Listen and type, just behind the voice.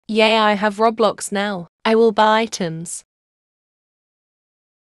Yay, I have Roblox now. I will buy items.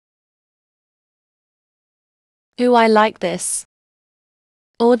 Ooh, I like this.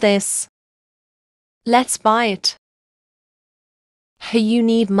 Or this. Let's buy it. Hey, you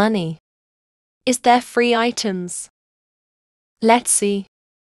need money. Is there free items? Let's see.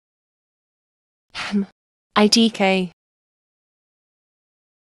 IDK.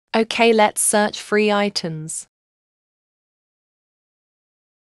 Okay, let's search free items.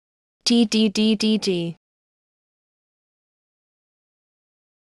 DDDDD.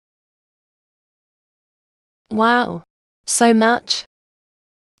 Wow, so much.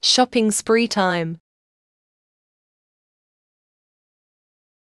 Shopping spree time.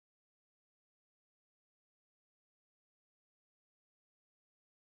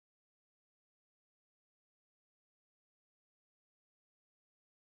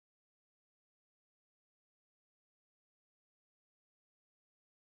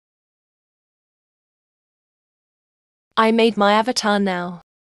 I made my avatar now.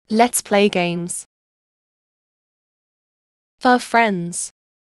 Let's play games. For friends.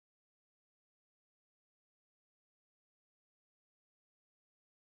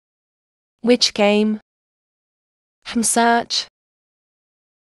 Which game? Search.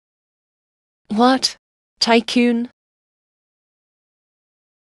 What? Tycoon?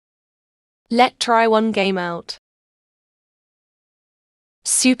 Let's try one game out.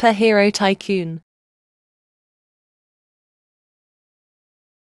 Superhero Tycoon.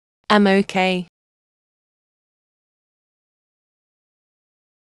 I'm okay.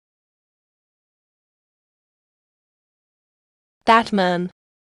 That man.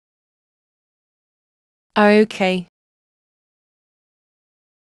 Okay.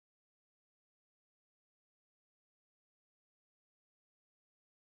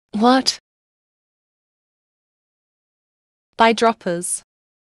 What? Buy droppers.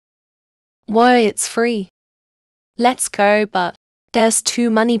 Whoa, it's free. Let's go, but there's 2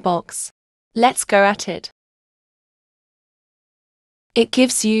 money box. Let's go at it. It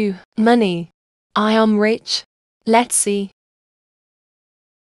gives you money. I am rich. Let's see.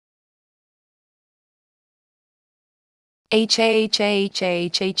 I got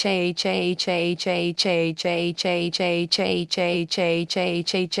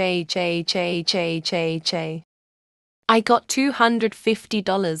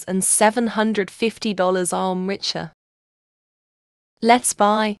 $250 and $750. I'm richer. Let's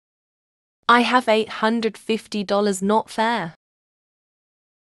buy. I have $850. Not fair.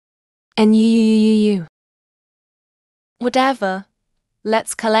 And you. Whatever.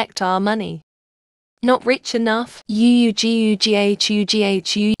 Let's collect our money. Not rich enough. I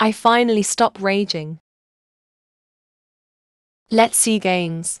finally stop raging. Let's see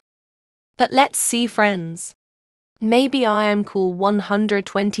games. But let's see friends. Maybe I am cool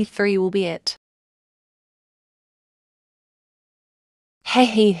 123 will be it.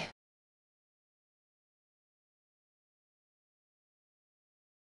 Hey.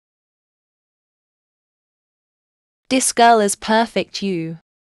 This girl is perfect, you.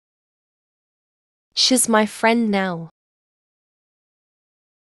 She's my friend now.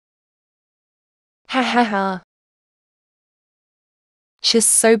 Ha ha ha. She's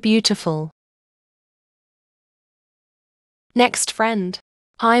so beautiful. Next friend.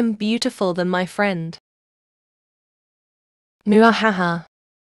 I'm beautiful than my friend. Muahaha.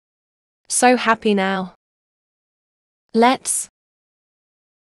 So happy now. Let's.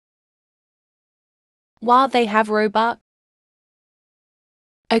 While they have Robux.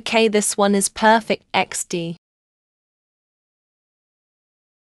 Okay, this one is perfect XD.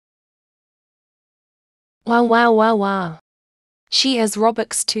 Wow. She has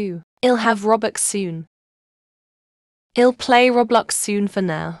Robux too. I'll have Robux soon. I'll play Roblox soon for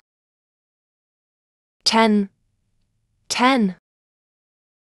now. 10.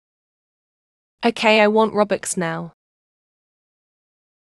 Okay, I want Robux now.